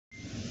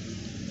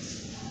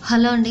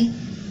Hello అండి,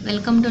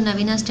 welcome to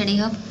Naveena study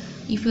hub.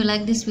 If you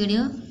like this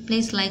video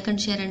please like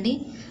and share అండి,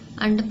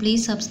 and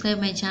please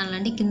subscribe my channel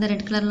అండి. కింద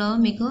red కలర్లో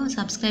మీకు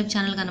subscribe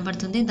channel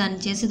కనబడుతుంది, దాన్ని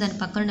చేసి దాని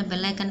పక్కన ఉన్న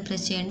బెల్ ఐకాన్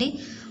ప్రెస్ చేయండి.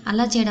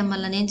 అలా చేయడం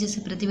వల్ల నేను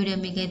చేసే ప్రతి వీడియో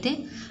మీకైతే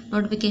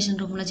నోటిఫికేషన్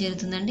రూపంలో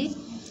చేరుతుందండి.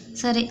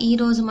 సరే,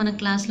 ఈరోజు మన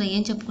క్లాస్లో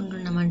ఏం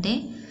చెప్పుకుంటున్నామంటే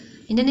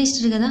ఇండియన్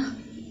హిస్టరీ కదా,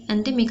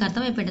 అంటే మీకు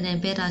అర్థమైపోయింది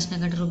నేను పేరు రాసిన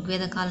గంట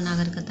ఋగ్వేద కాల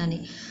నాగరికత అని.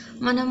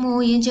 మనము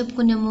ఏం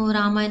చెప్పుకున్నాము,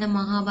 రామాయణ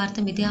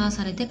మహాభారతం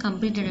ఇతిహాసాలు అయితే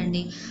కంప్లీటెడ్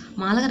అండి.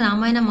 మామూలుగా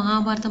రామాయణ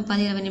మహాభారతం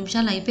 10-20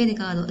 నిమిషాలు అయిపోయేది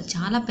కాదు,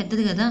 చాలా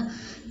పెద్దది కదా.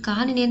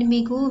 కానీ నేను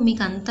మీకు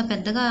అంత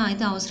పెద్దగా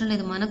అయితే అవసరం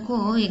లేదు. మనకు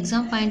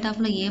ఎగ్జామ్ పాయింట్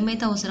ఆఫ్లో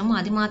ఏమైతే అవసరమో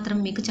అది మాత్రం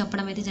మీకు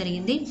చెప్పడం అయితే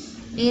జరిగింది.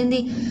 ఏంది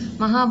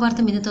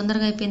మహాభారతం ఇంత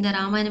తొందరగా అయిపోయిందా,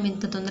 రామాయణం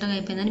ఇంత తొందరగా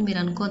అయిపోయిందని మీరు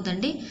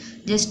అనుకోవద్దండి.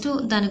 జస్ట్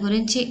దాని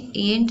గురించి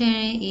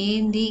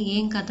ఏంది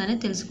ఏం కథ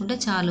అనేది తెలుసుకుంటే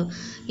చాలు.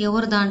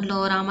 ఎవరు దాంట్లో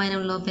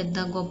రామాయణంలో పెద్ద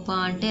గొప్ప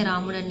అంటే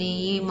రాముడని,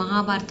 ఈ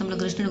మహాభారతంలో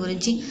కృష్ణుడి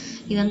గురించి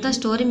ఇదంతా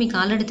స్టోరీ మీకు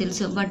ఆల్రెడీ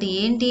తెలుసు. బట్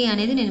ఏంటి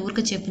అనేది నేను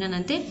ఊరికే చెప్పినాను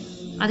అంతే.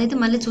 అదైతే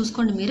మళ్ళీ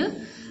చూసుకోండి మీరు.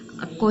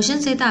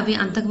 క్వశ్చన్స్ అయితే అవి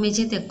అంతకు మించి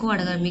అయితే ఎక్కువ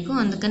అడగారు మీకు,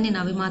 అందుకని నేను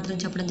అవి మాత్రం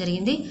చెప్పడం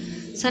జరిగింది.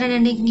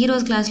 సరేనండి,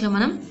 ఈరోజు క్లాస్లో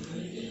మనం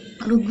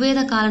ఋగ్వేద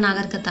కాల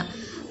నాగరికత,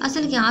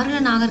 అసలుకి ఆరుల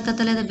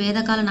నాగరికత లేదా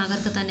వేదకాల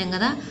నాగరికత అనేం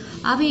కదా.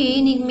 అవి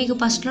మీకు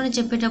ఫస్ట్లోనే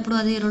చెప్పేటప్పుడు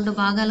అది 2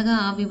 భాగాలుగా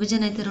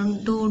విభజన అయితే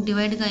 2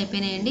 డివైడ్గా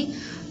అయిపోయినాయండి.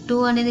 2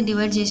 అనేది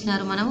డివైడ్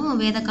చేసినారు. మనము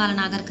వేదకాల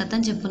నాగరికత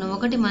అని చెప్పుకున్నాం.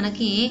 ఒకటి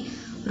మనకి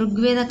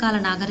ఋగ్వేద కాల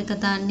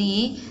నాగరికత అని,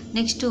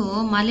 నెక్స్ట్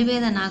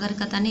మలివేద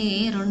నాగరికత అని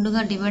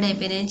 2గా డివైడ్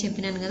అయిపోయినాయని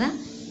చెప్పినాను కదా.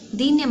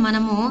 దీన్నే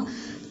మనము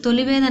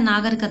తొలివేద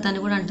నాగరికత అని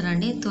కూడా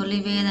అంటారండి,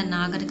 తొలివేద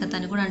నాగరికత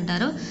అని కూడా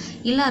అంటారు.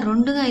 ఇలా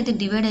 2గా అయితే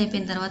డివైడ్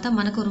అయిపోయిన తర్వాత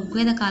మనకు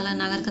ఋగ్వేద కాల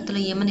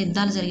నాగరికతలో ఏమైనా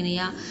యుద్ధాలు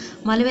జరిగినాయా,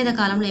 మలివేద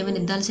కాలంలో ఏమైనా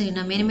యుద్ధాలు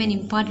జరిగినా, మెయిన్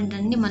ఇంపార్టెంట్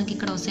అన్నీ మనకి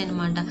ఇక్కడ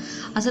వస్తాయన్నమాట.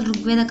 అసలు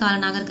ఋగ్వేద కాల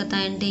నాగరికత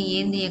అంటే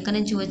ఏంది, ఎక్కడి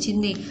నుంచి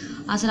వచ్చింది,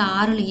 అసలు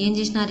ఆరులు ఏం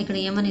చేసినారు, ఇక్కడ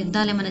ఏమైనా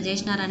యుద్ధాలు ఏమైనా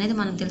చేసినారు అనేది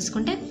మనం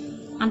తెలుసుకుంటే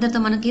అందరితో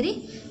మనకి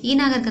ఈ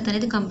నాగరికత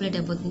అనేది కంప్లీట్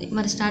అయిపోతుంది.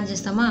 మరి స్టార్ట్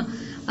చేస్తామా.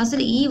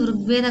 అసలు ఈ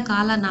ఋగ్వేద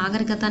కాల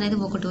నాగరికత అనేది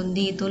ఒకటి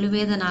ఉంది,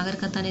 తొలివేద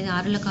నాగరికత అనేది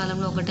ఆరుల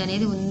కాలంలో ఒకటి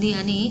అనేది ఉంది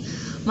అని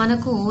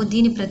మనకు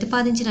దీన్ని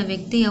ప్రతిపాదించిన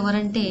వ్యక్తి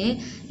ఎవరంటే,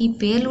 ఈ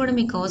పేర్లు కూడా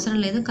మీకు అవసరం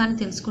లేదు కానీ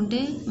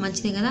తెలుసుకుంటే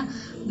మంచిది కదా.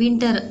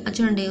 వింటర్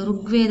చూడండి,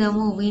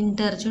 ఋగ్వేదము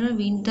వింటర్ చూడండి,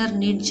 వింటర్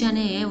నిడ్జ్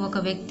అనే ఒక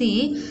వ్యక్తి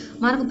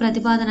మనకు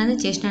ప్రతిపాదన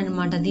అనేది చేసినాడు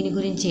అనమాట దీని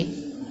గురించి.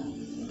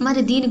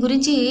 మరి దీని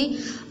గురించి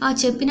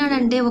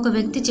చెప్పినాడంటే, ఒక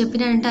వ్యక్తి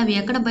చెప్పినాడంటే అవి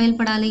ఎక్కడ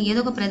బయలుపడాలి, ఏదో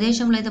ఒక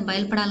ప్రదేశంలో అయితే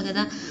బయలుపడాలి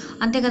కదా,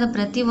 అంతే కదా.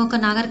 ప్రతి ఒక్క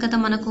నాగరికత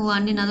మనకు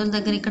అన్ని నదుల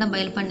దగ్గర ఇక్కడ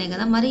బయలుపడినాయి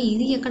కదా. మరి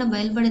ఇది ఎక్కడ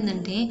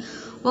బయలుపడిందంటే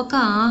ఒక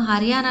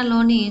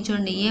హర్యానాలోని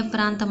చూడండి, ఏ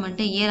ప్రాంతం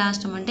అంటే ఏ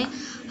రాష్ట్రం అంటే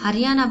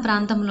హర్యానా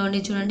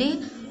ప్రాంతంలోని చూడండి,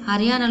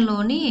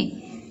 హర్యానాలోని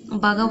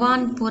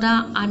భగవాన్పుర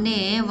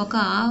అనే ఒక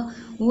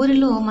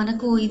ఊరిలో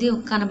మనకు ఇది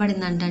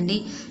కనబడిందంటండి.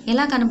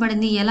 ఎలా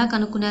కనపడింది, ఎలా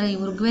కనుక్కున్నారు, ఈ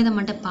ఋగ్వేదం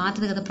అంటే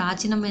పాతది కదా,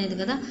 ప్రాచీనమైనది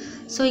కదా.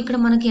 సో ఇక్కడ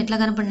మనకి ఎట్లా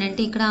కనపడినాయి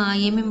అంటే, ఇక్కడ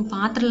ఏమేమి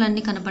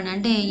పాత్రలన్నీ కనపడినాయి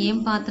అంటే, ఏం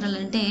పాత్రలు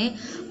అంటే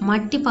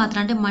మట్టి పాత్ర,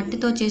 అంటే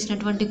మట్టితో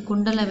చేసినటువంటి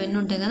కుండలు అవన్నీ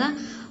ఉంటాయి కదా,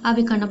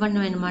 అవి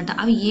కనపడినవి అనమాట.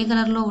 అవి ఏ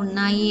కలర్లో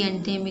ఉన్నాయి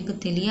అంటే మీకు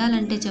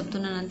తెలియాలంటే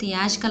చెప్తున్నాను అంతే,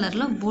 యాష్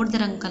కలర్లో, బూడిద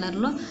రంగు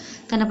కలర్లో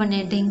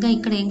కనపడినాయి అంటే. ఇంకా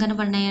ఇక్కడ ఏం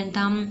కనపడినాయి అంట,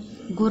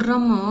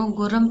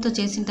 గుర్రంతో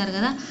చేసింటారు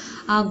కదా,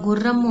 ఆ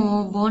గుర్రము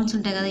బోన్స్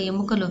ఉంటాయి కదా,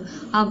 ఎముకలు,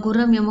 ఆ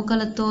గుర్రం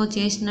ఎముకలతో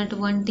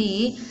చేసినటువంటి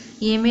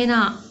ఏమైనా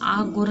ఆ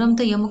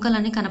గుర్రంతో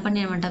ఎముకలన్నీ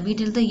కనపడినాయి అనమాట.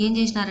 వీటితో ఏం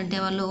చేసినారంటే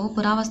వాళ్ళు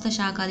పురావస్తు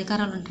శాఖ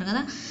అధికారులు ఉంటారు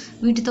కదా,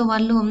 వీటితో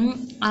వాళ్ళు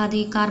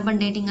అది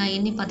కార్బన్ డేటింగ్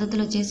ఎన్ని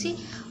పద్ధతులు చేసి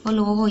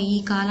వాళ్ళు ఈ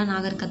కాల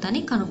నాగరికత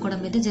అని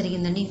కనుక్కోవడం అయితే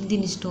జరిగిందండి. ఇది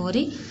దీని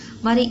స్టోరీ.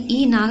 మరి ఈ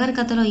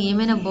నాగరికతలో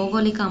ఏమైనా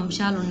భౌగోళిక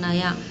అంశాలు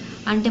ఉన్నాయా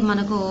అంటే,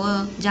 మనకు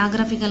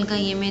జాగ్రఫికల్గా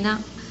ఏమైనా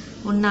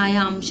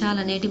ఉన్నాయా అంశాలు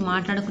అనేటి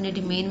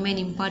మాట్లాడుకునేటి మెయిన్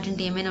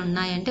ఇంపార్టెంట్ ఏమైనా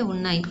ఉన్నాయంటే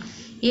ఉన్నాయి.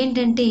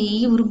 ఏంటంటే ఈ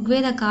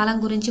ఋగ్వేద కాలం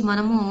గురించి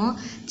మనము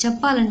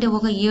చెప్పాలంటే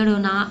ఒక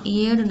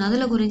 7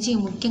 నదుల గురించి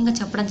ముఖ్యంగా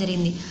చెప్పడం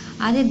జరిగింది.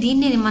 అదే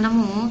దీన్ని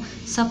మనము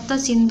సప్త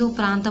సింధు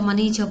ప్రాంతం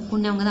అని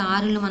చెప్పుకున్నాం కదా,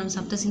 ఆరులో మనం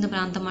సప్త సింధు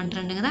ప్రాంతం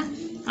అంటారండి కదా.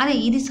 అదే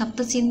ఇది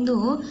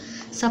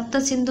సప్త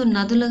సింధు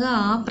నదులుగా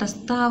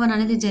ప్రస్తావన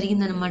అనేది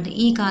జరిగిందనమాట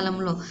ఈ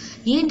కాలంలో.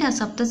 ఏంటి ఆ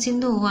సప్త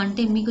సింధు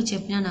అంటే మీకు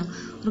చెప్పినాను,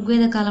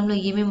 ఋగ్వేద కాలంలో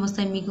ఏమేమి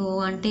వస్తాయి మీకు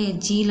అంటే,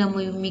 జీలము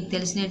మీకు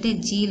తెలిసినట్టే,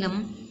 జీలం,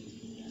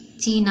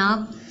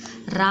 చీనాబ్,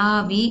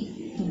 రావి,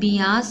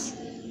 బియాస్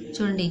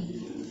చూడండి,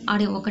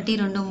 ఆడి 1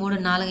 2 3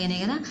 4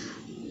 అయినాయి కదా.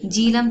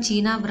 జీలం,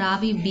 చీనాబ్,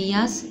 రావి,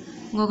 బియాస్,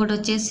 ఇంకొకటి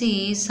వచ్చేసి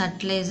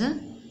సట్లేజ్,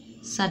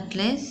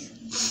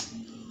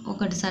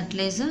 ఒకటి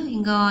సట్లేజ్,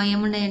 ఇంకా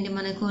ఏమున్నాయండి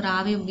మనకు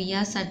రావి,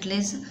 బియాస్,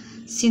 సట్లేజ్,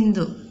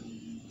 సింధు,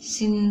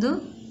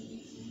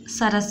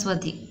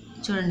 సరస్వతి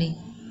చూడండి,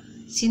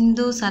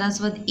 సింధు,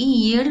 సరస్వతి, ఈ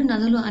 7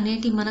 నదులు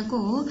అనేటి మనకు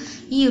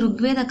ఈ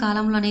ఋగ్వేద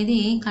కాలంలో అనేది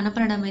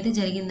కనపడడం అయితే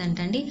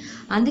జరిగిందంటండి.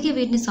 అందుకే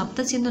వీటిని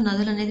సప్త సింధు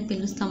నదులు అనేది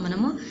పిలుస్తాం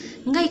మనము.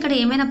 ఇంకా ఇక్కడ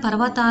ఏమైనా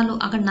పర్వతాలు,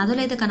 అక్కడ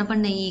నదులు అయితే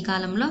కనపడినాయి ఈ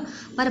కాలంలో.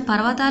 మరి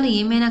పర్వతాలు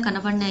ఏమైనా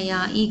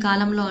కనపడినాయా ఈ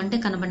కాలంలో అంటే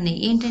కనపడినాయి.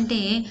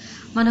 ఏంటంటే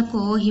మనకు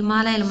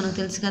హిమాలయాలు మనకు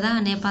తెలుసు కదా,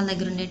 నేపాల్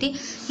దగ్గర ఉండేటి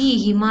ఈ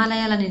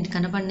హిమాలయాలు అనేటి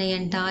కనపడినాయి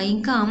అంట.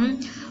 ఇంకా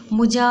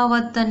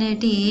ముజావత్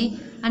అనేటి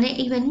అనే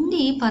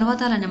ఇవన్నీ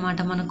పర్వతాలు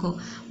అన్నమాట. మనకు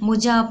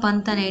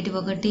ముజాపంత్ అనేటి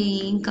ఒకటి,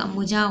 ఇంకా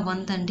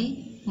ముజావంత్ అండి,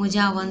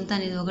 ముజావంత్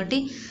అనేది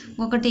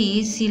ఒకటి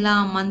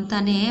శిలామంత్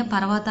అనే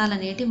పర్వతాలు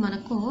అనేటి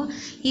మనకు.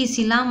 ఈ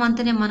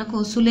శిలామంత్నే మనకు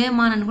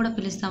సులేమాన్ అని కూడా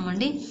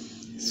పిలుస్తామండి,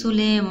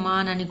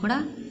 సులేమాన్ అని కూడా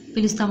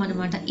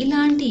పిలుస్తామన్నమాట.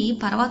 ఇలాంటి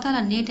పర్వతాలు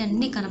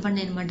అన్నీ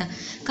కనపడినాయి అనమాట.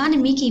 కానీ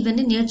మీకు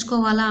ఇవన్నీ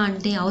నేర్చుకోవాలా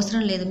అంటే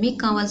అవసరం లేదు. మీకు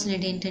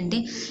కావాల్సినవి ఏంటంటే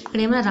ఇక్కడ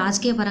ఏమైనా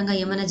రాజకీయ పరంగా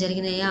ఏమైనా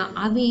జరిగినాయా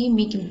అవి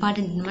మీకు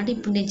ఇంపార్టెంట్ అనమాట.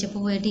 ఇప్పుడు నేను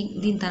చెప్పబోయేటి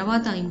దీని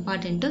తర్వాత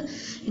ఇంపార్టెంట్,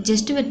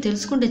 జస్ట్ మీరు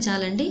తెలుసుకుంటే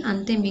చాలండి,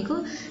 అంతే. మీకు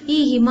ఈ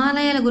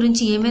హిమాలయాల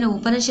గురించి ఏమైనా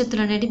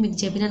ఉపనిషత్తులు అనేవి మీకు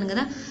చెప్పినాను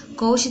కదా,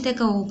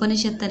 కౌశితక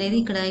ఉపనిషత్తు అనేది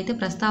ఇక్కడ అయితే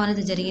ప్రస్తావన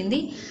అయితే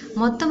జరిగింది.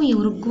 మొత్తం ఈ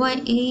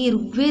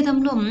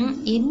ఋగ్వేదంలో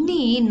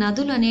ఎన్ని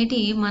నదులు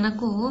అనేటి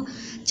మనకు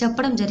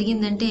చెప్పడం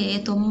జరిగిందంటే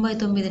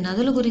 99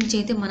 నదుల గురించి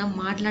అయితే మనం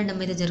మాట్లాడడం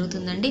అయితే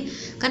జరుగుతుందండి.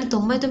 కానీ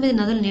 99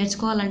 నదులు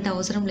నేర్చుకోవాలంటే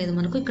అవసరం లేదు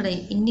మనకు, ఇక్కడ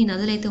ఇన్ని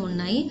నదులు అయితే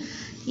ఉన్నాయి.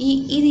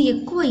 ఇది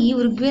ఎక్కువ ఈ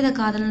ఋగ్వేద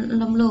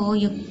కాలంలో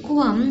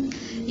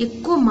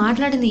ఎక్కువ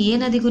మాట్లాడింది ఏ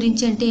నది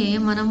గురించి అంటే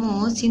మనము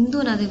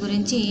సింధు నది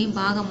గురించి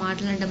బాగా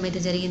మాట్లాడడం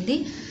అయితే జరిగింది.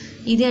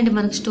 ఇదే అండి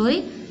మనకు స్టోరీ.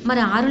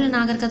 మరి ఆర్యుల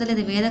నాగరికత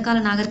లేదా వేదకాల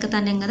నాగరికత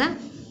అన్నాం కదా,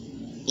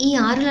 ఈ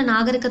ఆర్యుల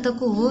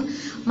నాగరికతకు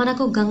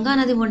మనకు గంగా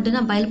నది ఒడ్డున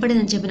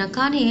బయలుపడిందని చెప్పిన,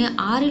 కానీ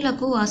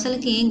ఆర్యులకు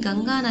అసలుకి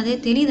గంగా నదే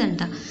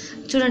తెలియదంట.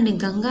 చూడండి,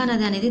 గంగా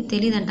నది అనేది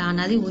తెలియదంట, ఆ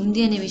నది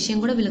ఉంది అనే విషయం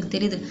కూడా వీళ్ళకి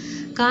తెలియదు.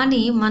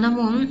 కానీ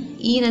మనము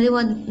ఈ నది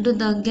ఒడ్డు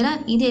దగ్గర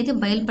ఇది అయితే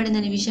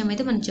బయలుపడింది అనే విషయం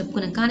అయితే మనం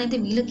చెప్పుకున్నాం. కానీ అయితే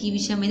వీళ్ళకి ఈ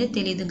విషయం అయితే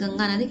తెలియదు,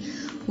 గంగా నది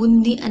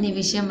ఉంది అనే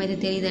విషయం అయితే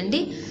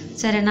తెలియదండి.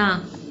 సరేనా?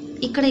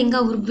 ఇక్కడ ఇంకా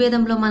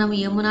ఋగ్వేదంలో మనం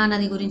యమునా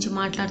నది గురించి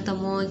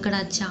మాట్లాడతాము, ఇక్కడ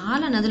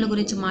చాలా నదుల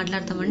గురించి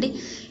మాట్లాడతామండి.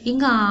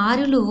 ఇంకా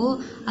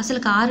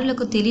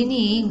ఆర్యులకు తెలియని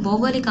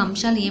భౌగోళిక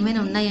అంశాలు ఏమైనా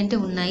ఉన్నాయంటే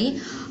ఉన్నాయి.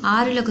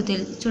 ఆర్యులకు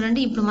చూడండి,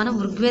 ఇప్పుడు మనం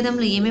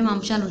ఋగ్వేదంలో ఏమేమి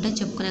అంశాలు ఉంటాయో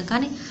చెప్పుకున్నాం,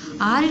 కానీ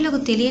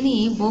ఆర్యులకు తెలియని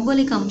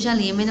భౌగోళిక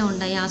అంశాలు ఏమైనా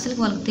ఉన్నాయా అసలు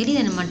వాళ్ళకి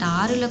తెలియదు అనమాట.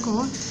 ఆర్యులకు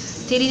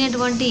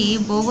తెలియనటువంటి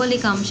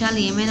భౌగోళిక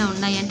అంశాలు ఏమైనా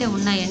ఉన్నాయంటే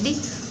ఉన్నాయండి.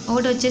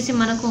 ఒకటి వచ్చేసి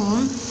మనకు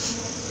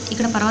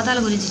ఇక్కడ పర్వతాల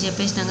గురించి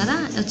చెప్పేసినాం కదా,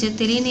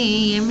 తెలియని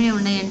ఏమేమి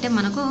ఉన్నాయంటే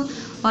మనకు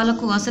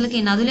వాళ్ళకు అసలుకి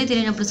నదులే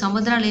తెలియనప్పుడు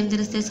సముద్రాలు ఏం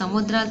తెలుస్తాయి,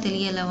 సముద్రాలు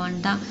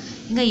తెలియలేవంట.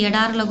 ఇంకా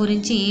ఎడారుల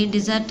గురించి,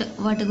 డిజర్ట్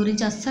వాటి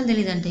గురించి అస్సలు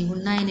తెలియదంట, ఇవి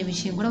ఉన్నాయనే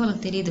విషయం కూడా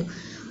వాళ్ళకి తెలియదు.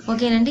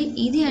 ఓకేనండి,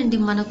 ఇది అండి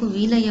మనకు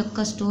వీళ్ళ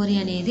యొక్క స్టోరీ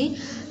అనేది.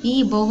 ఈ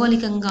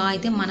భౌగోళికంగా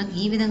అయితే మనకు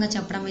ఈ విధంగా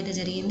చెప్పడం అయితే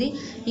జరిగింది.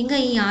 ఇంకా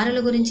ఈ ఆర్యుల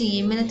గురించి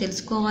ఏమైనా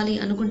తెలుసుకోవాలి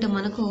అనుకుంటే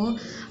మనకు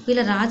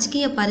వీళ్ళ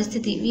రాజకీయ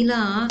పరిస్థితి, వీళ్ళ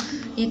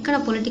ఎక్కడ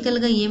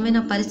పొలిటికల్గా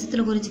ఏమైనా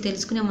పరిస్థితుల గురించి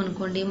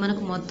తెలుసుకున్నామనుకోండి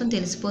మనకు మొత్తం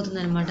తెలిసిపోతుంది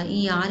అనమాట.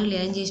 ఈ ఆర్యులు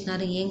ఏం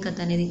చేసినారు, ఏం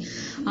కథ అనేది.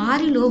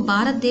 ఆర్యులు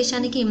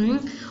భారతదేశానికి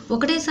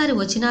ఒకటేసారి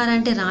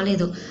వచ్చినారంటే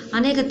రాలేదు,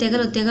 అనేక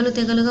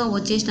తెగలుగా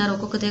వచ్చేసినారు.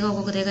 ఒక్కొక్క తెగ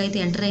అయితే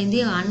ఎంటర్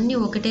అయింది, అన్నీ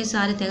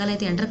ఒకటేసారి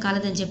తెగలైతే ఎంటర్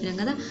కాలేదని చెప్పినాం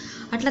కదా,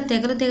 అట్లా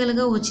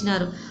తెగలుగా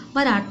వచ్చినారు.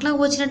 మరి అట్లా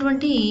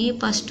వచ్చినటువంటి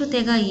ఫస్ట్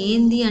తెగ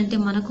ఏంది అంటే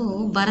మనకు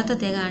భరత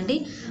తెగ అండి.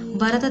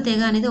 భరత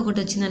తెగ అనేది ఒకటి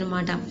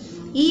వచ్చిందనమాట.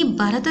 ఈ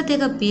భరత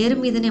తెగ పేరు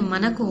మీదనే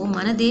మనకు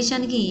మన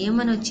దేశానికి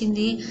ఏమని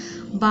వచ్చింది,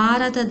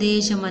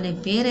 భారతదేశం అనే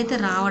పేరైతే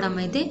రావడం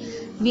అయితే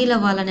వీళ్ళ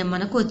వల్లనే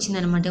మనకు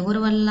వచ్చిందనమాట. ఎవరి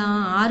వల్ల?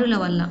 ఆర్యుల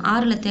వల్ల.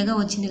 ఆర్యుల తెగ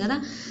వచ్చింది కదా,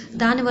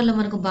 దానివల్ల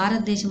మనకు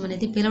భారతదేశం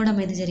అనేది పిలవడం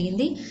అయితే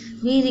జరిగింది.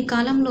 వీరి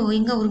కాలంలో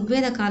ఇంకా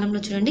ఋగ్వేద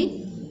కాలంలో చూడండి,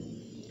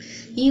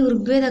 ఈ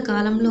ఋగ్వేద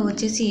కాలంలో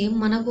వచ్చేసి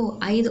మనకు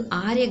 5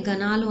 ఆర్య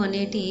గణాలు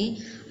అనేటి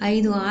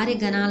 5 ఆర్య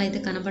గణాలు అయితే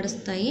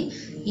కనబడుస్తాయి.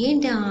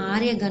 ఏంటి ఆ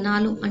ఆర్య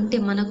గణాలు అంటే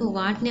మనకు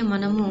వాటినే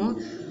మనము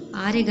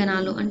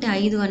ఆర్యగణాలు అంటే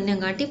 5 అన్నాం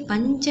కాబట్టి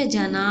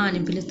పంచజన అని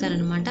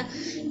పిలుస్తారనమాట.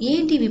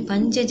 ఏంటి ఇవి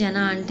పంచజన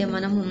అంటే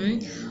మనము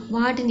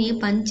వాటిని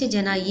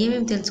పంచజన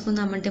ఏమేమి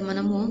తెలుసుకుందామంటే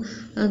మనము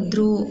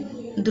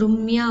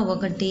ద్రుమ్య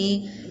ఒకటి,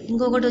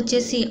 ఇంకొకటి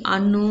వచ్చేసి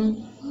అణు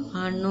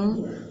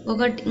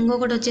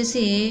ఇంకొకటి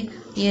వచ్చేసి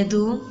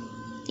యదు.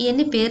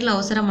 ఇవన్నీ పేర్లు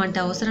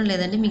అవసరం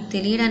లేదండి, మీకు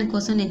తెలియడానికి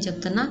కోసం నేను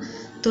చెప్తున్నా.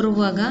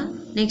 తుర్వగా,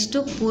 నెక్స్ట్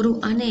పురు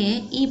అనే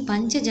ఈ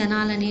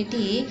పంచజనాలు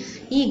అనేటి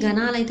ఈ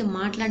గణాలు అయితే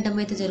మాట్లాడడం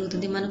అయితే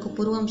జరుగుతుంది. మనకు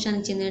పురు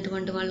వంశానికి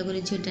చెందినటువంటి వాళ్ళ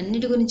గురించి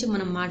వీటన్నిటి గురించి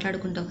మనం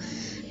మాట్లాడుకుంటాం.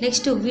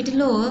 నెక్స్ట్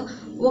వీటిలో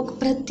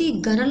ప్రతి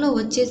గణలో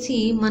వచ్చేసి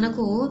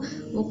మనకు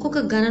ఒక్కొక్క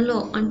గణలో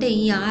అంటే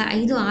ఈ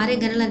 5 ఆర్య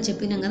గణాలు అని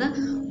చెప్పినాం కదా,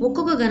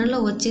 ఒక్కొక్క గణలో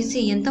వచ్చేసి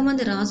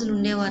ఎంతమంది రాజులు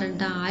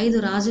ఉండేవారంట,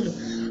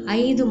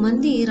 5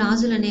 మంది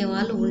రాజులు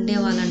అనేవాళ్ళు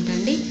ఉండేవాళ్ళంట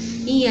అండి.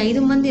 ఈ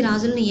 5 మంది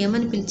రాజులను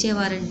ఏమని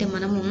పిలిచేవారంటే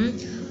మనము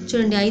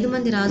చూడండి, 5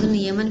 మంది రాజులను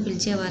ఏమని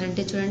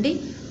పిలిచేవారంటే చూడండి,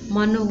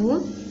 మనువు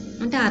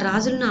అంటే ఆ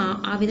రాజులను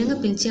ఆ విధంగా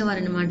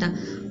పిలిచేవారనమాట.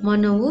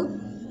 మనువు,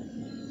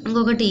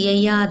 ఇంకొకటి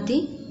యయాతి,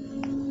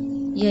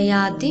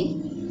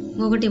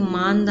 ఇంకొకటి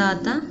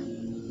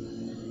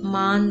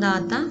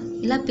మాందాత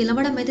ఇలా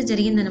పిలవడం అయితే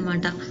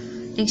జరిగిందనమాట.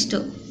 నెక్స్ట్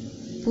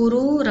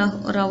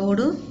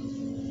పురూరవుడు,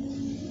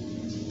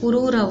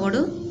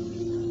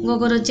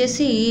 ఇంకొకరు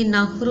వచ్చేసి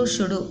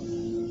నహృషుడు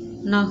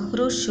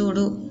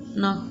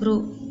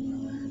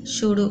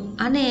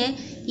అనే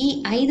ఈ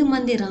 5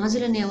 మంది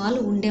రాజులు అనేవాళ్ళు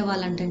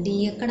ఉండేవాళ్ళంటండి.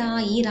 ఎక్కడ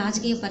ఈ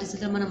రాజకీయ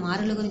పరిస్థితుల్లో మనం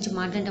ఆరుల గురించి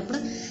మాట్లాడేటప్పుడు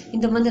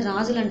ఇంతమంది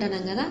రాజులు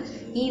అంటున్నాం కదా,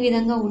 ఈ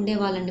విధంగా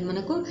ఉండేవాళ్ళండి.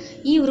 మనకు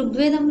ఈ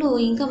ఋగ్వేదంలో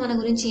ఇంకా మన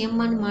గురించి ఏం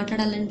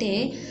మాట్లాడాలంటే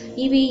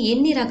ఇవి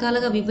ఎన్ని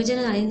రకాలుగా విభజన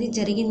అనేది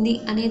జరిగింది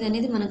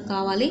అనేది మనకు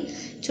కావాలి.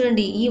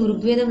 చూడండి, ఈ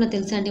ఋగ్వేదంలో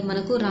తెలుసా అండి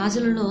మనకు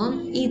రాజులను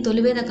ఈ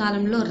తొలివేద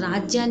కాలంలో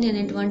రాజ్యాన్ని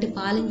అనేటువంటి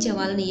పాలించే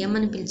వాళ్ళని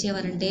ఏమని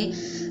పిలిచేవారంటే,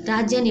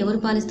 రాజ్యాన్ని ఎవరు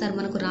పాలిస్తారు?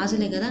 మనకు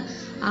రాజులే కదా.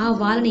 ఆ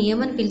వాళ్ళని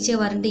ఏమని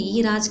పిలిచేవారంటే ఈ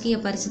రాజకీయ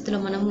పరిస్థితుల్లో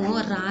మనము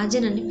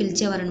రాజనని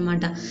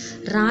పిలిచేవారనమాట.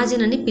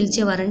 రాజనని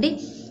పిలిచేవారండి.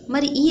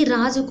 మరి ఈ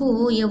రాజుకు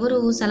ఎవరు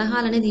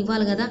సలహాలు అనేది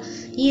ఇవ్వాలి కదా.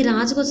 ఈ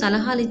రాజుకు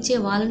సలహాలు ఇచ్చే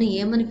వాళ్ళని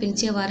ఏమని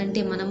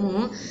పిలిచేవారంటే మనము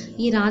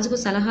ఈ రాజుకు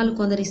సలహాలు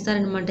కొందరు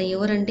ఇస్తారనమాట.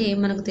 ఎవరంటే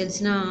మనకు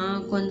తెలిసిన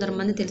కొందరు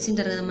మంది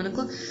తెలిసింటారు కదా,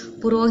 మనకు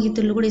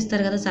పురోహితులు కూడా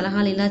ఇస్తారు కదా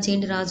సలహాలు, ఇలా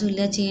చేయండి రాజు,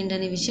 ఇలా చేయండి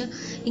అనే విషయం.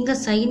 ఇంకా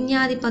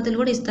సైన్యాధిపతులు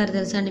కూడా ఇస్తారు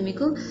తెలుసా అండి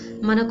మీకు.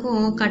 మనకు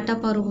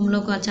కట్టప్ప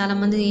రూపంలో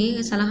చాలామంది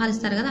సలహాలు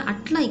ఇస్తారు కదా,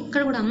 అట్లా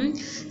ఇక్కడ కూడా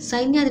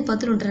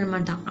సైన్యాధిపతులు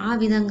ఉంటారనమాట. ఆ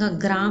విధంగా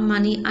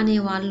గ్రామాని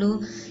అనేవాళ్ళు,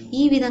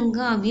 ఈ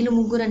విధంగా వీళ్ళు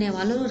ముగ్గురు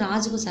అనేవాళ్ళు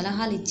రాజుకు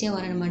సలహాలు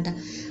ఇచ్చేవారనమాట.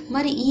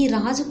 మరి ఈ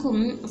రాజుకు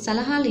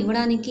సలహాలు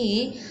ఇవ్వడానికి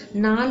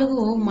 4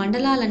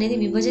 మండలాలు అనేది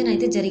విభజన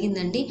అయితే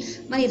జరిగిందండి.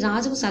 మరి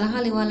రాజుకు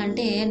సలహాలు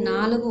ఇవ్వాలంటే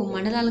 4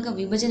 మండలాలుగా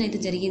విభజన అయితే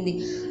జరిగింది.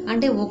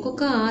 అంటే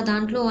ఒక్కొక్క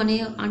దాంట్లో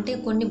అంటే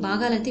కొన్ని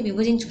భాగాలు అయితే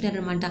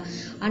విభజించుకున్నారనమాట.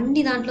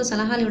 అన్ని దాంట్లో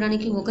సలహాలు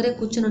ఇవ్వడానికి ఒకరే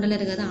కూర్చొని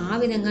ఉండలేరు కదా, ఆ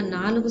విధంగా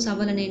 4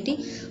 సభలు అనేవి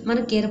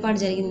మనకు ఏర్పాటు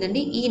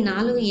జరిగిందండి. ఈ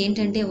 4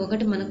 ఏంటంటే,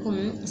 ఒకటి మనకు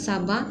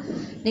సభ,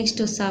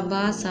 నెక్స్ట్ సభ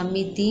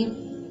సమితి,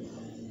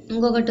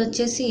 ఇంకొకటి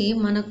వచ్చేసి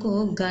మనకు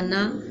గణ,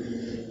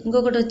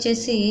 ఇంకొకటి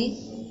వచ్చేసి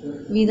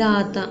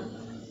విధాత.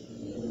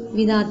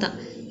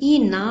 ఈ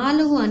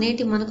 4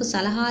 అనేటి మనకు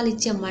సలహాలు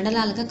ఇచ్చే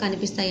మండలాలుగా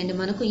కనిపిస్తాయండి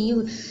మనకు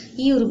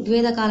ఈ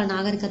ఋగ్వేద కాల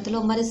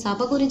నాగరికతలో. మరి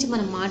సభ గురించి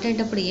మనం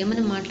మాట్లాడేటప్పుడు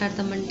ఏమని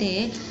మాట్లాడతామంటే,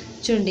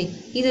 చూడండి,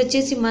 ఇది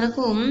వచ్చేసి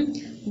మనకు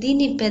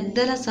దీన్ని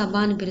పెద్దల సభ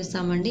అని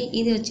పిలుస్తామండి.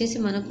 ఇది వచ్చేసి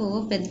మనకు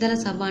పెద్దల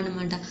సభ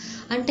అన్నమాట.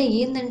 అంటే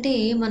ఏంటంటే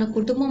మన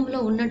కుటుంబంలో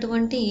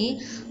ఉన్నటువంటి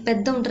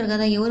పెద్ద ఉంటారు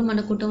కదా, ఎవరు మన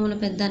కుటుంబంలో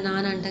పెద్ద,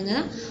 నాన్న అంటాం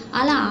కదా,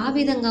 అలా ఆ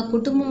విధంగా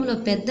కుటుంబంలో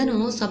పెద్దను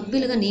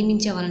సభ్యులుగా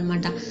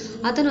నియమించేవాళ్ళనమాట.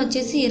 అతను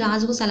వచ్చేసి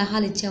రాజుకు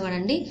సలహాలు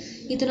ఇచ్చేవాడండి.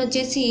 ఇతను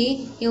వచ్చేసి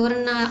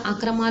ఎవరన్నా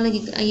అక్రమాలు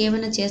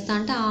ఏమైనా చేస్తా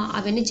అంటే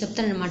అవన్నీ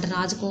చెప్తాడనమాట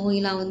రాజుకు,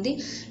 ఇలా ఉంది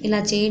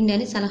ఇలా చేయండి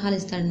అని సలహాలు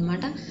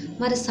ఇస్తాడనమాట.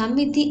 మరి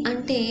సమితి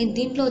అంటే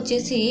దీంట్లో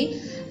వచ్చేసి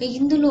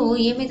ఇందులో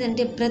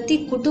ఏమైందంటే ప్రతి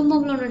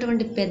కుటుంబంలో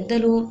ఉన్నటువంటి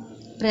పెద్దలు,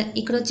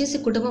 ఇక్కడ వచ్చేసి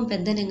కుటుంబం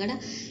పెద్దనే కదా,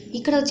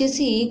 ఇక్కడ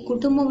వచ్చేసి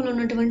కుటుంబంలో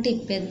ఉన్నటువంటి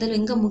పెద్దలు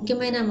ఇంకా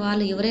ముఖ్యమైన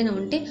వాళ్ళు ఎవరైనా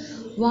ఉంటే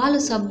వాళ్ళు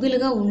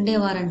సభ్యులుగా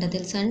ఉండేవారంట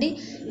తెలుసా అండి.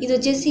 ఇది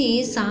వచ్చేసి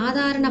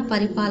సాధారణ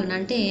పరిపాలన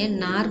అంటే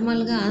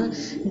నార్మల్గా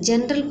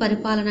జనరల్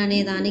పరిపాలన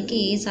అనే దానికి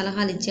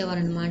సలహాలు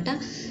ఇచ్చేవారనమాట.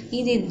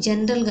 ఇది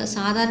జనరల్గా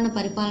సాధారణ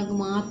పరిపాలనకు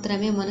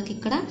మాత్రమే మనకి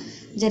ఇక్కడ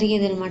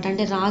జరిగేది అనమాట.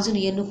 అంటే రాజును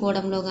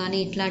ఎన్నుకోవడంలో కానీ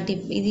ఇట్లాంటి,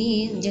 ఇది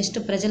జస్ట్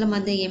ప్రజల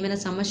మధ్య ఏమైనా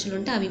సమస్యలు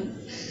ఉంటే అవి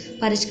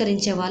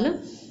పరిష్కరించేవాళ్ళు.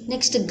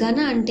 నెక్స్ట్ గణ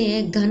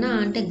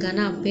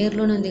గణ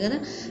పేరులోనే ఉంది కదా,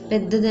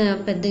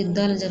 పెద్ద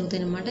యుద్ధాలు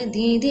జరుగుతాయి అనమాట.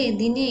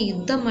 దీన్ని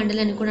యుద్ధ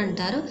మండలి అని కూడా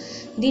అంటారు.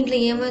 దీంట్లో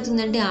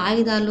ఏమవుతుందంటే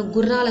ఆయుధాలు,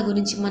 గుర్రాల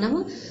గురించి మనము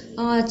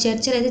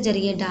చర్చలు అయితే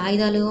జరిగేట.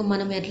 ఆయుధాలు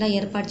మనం ఎట్లా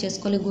ఏర్పాటు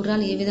చేసుకోవాలి,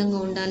 గుర్రాలు ఏ విధంగా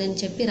ఉండాలి అని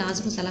చెప్పి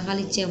రాజుకు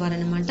సలహాలు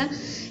ఇచ్చేవారనమాట.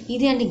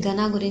 ఇది అండి గణ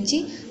గురించి.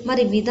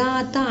 మరి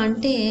విధాత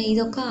అంటే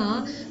ఇదొక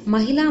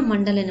మహిళా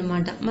మండలి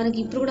అనమాట. మనకి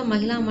ఇప్పుడు కూడా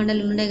మహిళా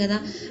మండలి ఉన్నాయి కదా.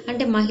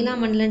 అంటే మహిళా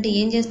మండలి అంటే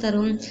ఏం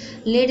చేస్తారు,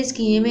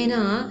 లేడీస్కి ఏమైనా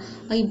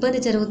ఇబ్బంది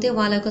జరిగితే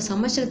వాళ్ళ యొక్క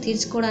సమస్యలు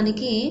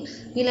తీర్చుకోవడానికి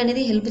వీళ్ళు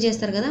అనేది హెల్ప్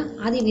చేస్తారు కదా,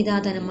 అది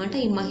విధాత అనమాట.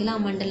 ఈ మహిళా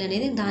మండలి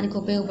అనేది దానికి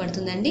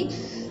ఉపయోగపడుతుందండి.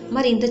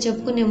 మరి ఇంత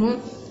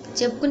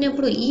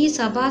చెప్పుకునేప్పుడు ఈ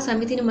సభా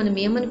సమితిని మనం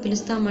ఏమని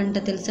పిలుస్తామంట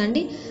తెలుసా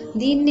అండి.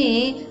 దీన్నే,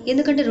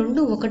 ఎందుకంటే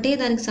రెండు ఒకటే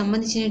దానికి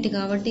సంబంధించినట్టు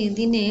కాబట్టి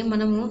దీన్నే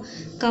మనము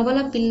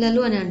కవల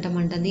పిల్లలు అని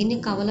అంటామంట. దీన్ని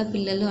కవల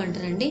పిల్లలు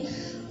అంటారండి.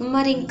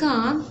 మరి ఇంకా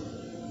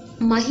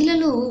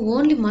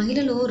ఓన్లీ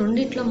మహిళలు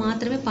రెండిట్లో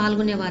మాత్రమే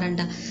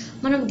పాల్గొనేవారంట.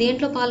 మనం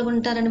దేంట్లో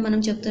పాల్గొంటారని మనం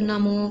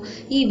చెప్తున్నాము,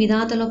 ఈ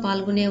విధాతలో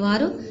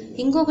పాల్గొనేవారు.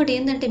 ఇంకొకటి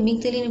ఏంటంటే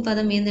మీకు తెలియని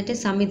పదం ఏంటంటే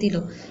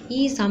సమితిలో.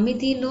 ఈ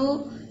సమితిలో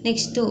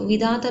నెక్స్ట్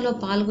విధాతలో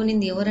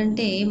పాల్గొనింది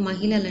ఎవరంటే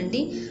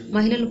మహిళలండి.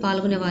 మహిళలు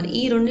పాల్గొనేవారు.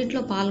 ఈ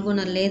రెండిట్లో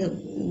పాల్గొనలేదు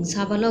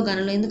సభలో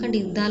గణలో, ఎందుకంటే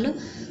యుద్ధాలు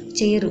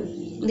చేయరు.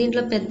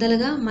 దీంట్లో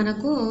పెద్దలుగా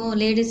మనకు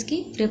లేడీస్కి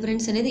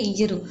ప్రిఫరెన్స్ అనేది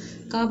ఇయ్యరు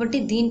కాబట్టి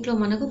దీంట్లో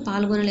మనకు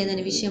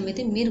పాల్గొనలేదనే విషయం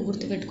అయితే మీరు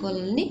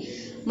గుర్తుపెట్టుకోవాలండి.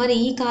 మరి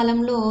ఈ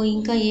కాలంలో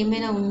ఇంకా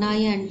ఏమైనా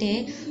ఉన్నాయి అంటే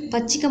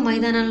పచ్చిక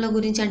మైదానాల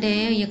గురించి, అంటే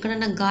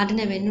ఎక్కడన్నా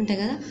గార్డెన్ అవన్నీ ఉంటాయి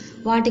కదా,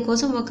 వాటి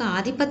కోసం ఒక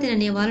అధిపతిని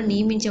అనేవాళ్ళు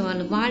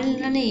నియమించేవాళ్ళు.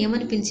 వాళ్ళనే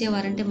ఏమని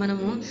పిలిచేవారంటే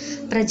మనము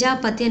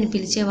ప్రజాపతి అని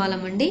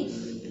పిలిచేవాళ్ళమండి.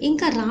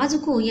 ఇంకా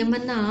రాజుకు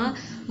ఏమన్నా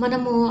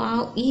మనము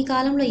ఈ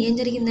కాలంలో ఏం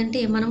జరిగిందంటే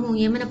మనము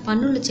ఏమైనా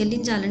పన్నులు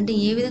చెల్లించాలంటే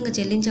ఏ విధంగా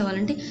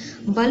చెల్లించేవాళ్ళంటే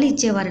బలి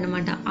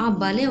ఇచ్చేవారనమాట. ఆ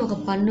బలే ఒక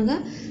పన్నుగా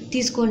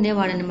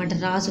తీసుకునేవాడనమాట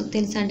రాజు.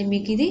 తెలుసా అండి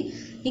మీకు ఇది.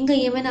 ఇంకా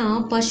ఏమైనా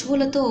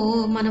పశువులతో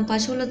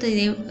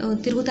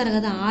తిరుగుతారు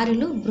కదా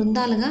ఆరులు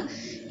బృందాలుగా,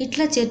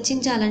 ఇట్లా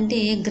చర్చించాలంటే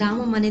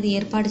గ్రామం అనేది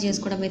ఏర్పాటు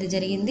చేసుకోవడం అయితే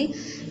జరిగింది.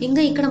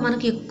 ఇంకా ఇక్కడ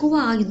మనకు ఎక్కువ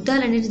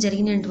యుద్ధాలు అనేవి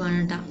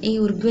జరిగినట్టువన్నమాట ఈ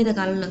ఋగ్వేద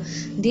కాలంలో.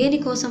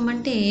 దేనికోసం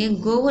అంటే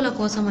గోవుల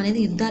కోసం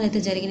అనేది యుద్ధాలు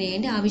అయితే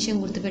జరిగినాయండి. ఆ విషయం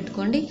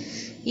గుర్తుపెట్టుకోండి.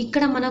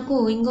 ఇక్కడ మనకు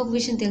ఇంకొక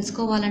విషయం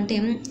తెలుసుకోవాలంటే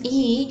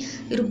ఈ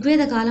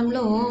ఋగ్వేద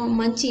కాలంలో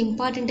మంచి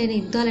ఇంపార్టెంట్ అయిన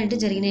యుద్ధాలు అంటే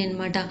జరిగినాయి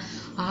అన్నమాట.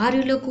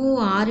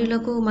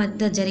 ఆర్యులకు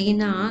మధ్య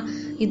జరిగిన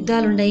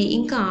యుద్ధాలు ఉన్నాయి.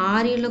 ఇంకా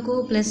ఆర్యులకు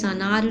ప్లస్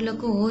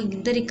అనార్యులకు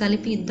ఇద్దరికి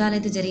కలిపి యుద్ధాలు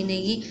అయితే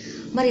జరిగినాయి.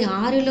 మరి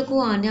ఆర్యులకు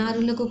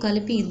అనార్యులకు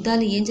కలిపి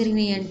యుద్ధాలు ఏం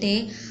జరిగినాయి అంటే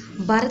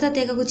భరత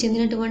తెగకు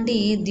చెందినటువంటి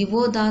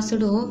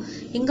దివోదాసుడు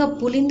ఇంకా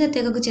పులింద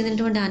తెగకు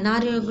చెందినటువంటి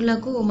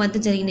అనార్యులకు మధ్య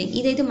జరిగినాయి.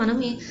 ఇదైతే మనం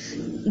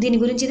దీని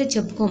గురించి అయితే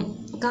చెప్పుకోం.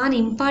 కానీ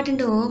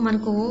ఇంపార్టెంట్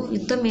మనకు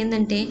యుద్ధం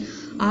ఏంటంటే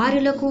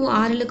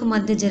ఆర్యులకు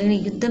మధ్య జరిగిన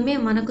యుద్ధమే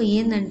మనకు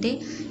ఏంటంటే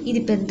ఇది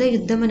పెద్ద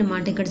యుద్ధం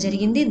అన్నమాట. ఇక్కడ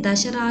జరిగింది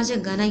దశరాజ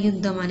ఘన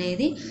యుద్ధం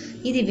అనేది.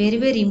 ఇది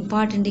వెరీ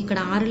ఇంపార్టెంట్. ఇక్కడ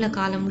ఆర్యుల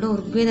కాలంలో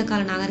ఋగ్వేద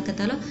కాల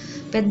నాగరికతలో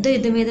పెద్ద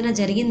యుద్ధం ఏదైనా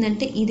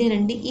జరిగిందంటే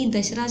ఇదేనండి. ఈ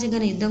దశరాజ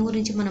ఘన యుద్ధం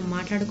గురించి మనం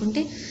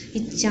మాట్లాడుకుంటే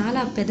ఇది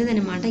చాలా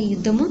పెద్దదన్నమాట ఈ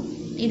యుద్ధము.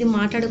 ఇది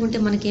మాట్లాడుకుంటే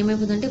మనకి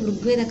ఏమైపోతుందంటే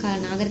ఋగ్వేద కాల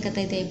నాగరికత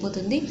అయితే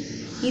అయిపోతుంది.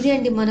 ఇదే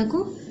అండి మనకు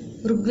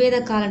ఋగ్వేద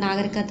కాల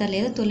నాగరికత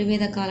లేదా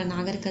తొలివేద కాల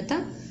నాగరికత.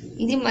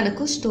 ఇది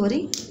మనకు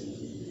స్టోరీ.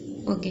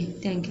 Okay,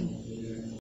 thank you.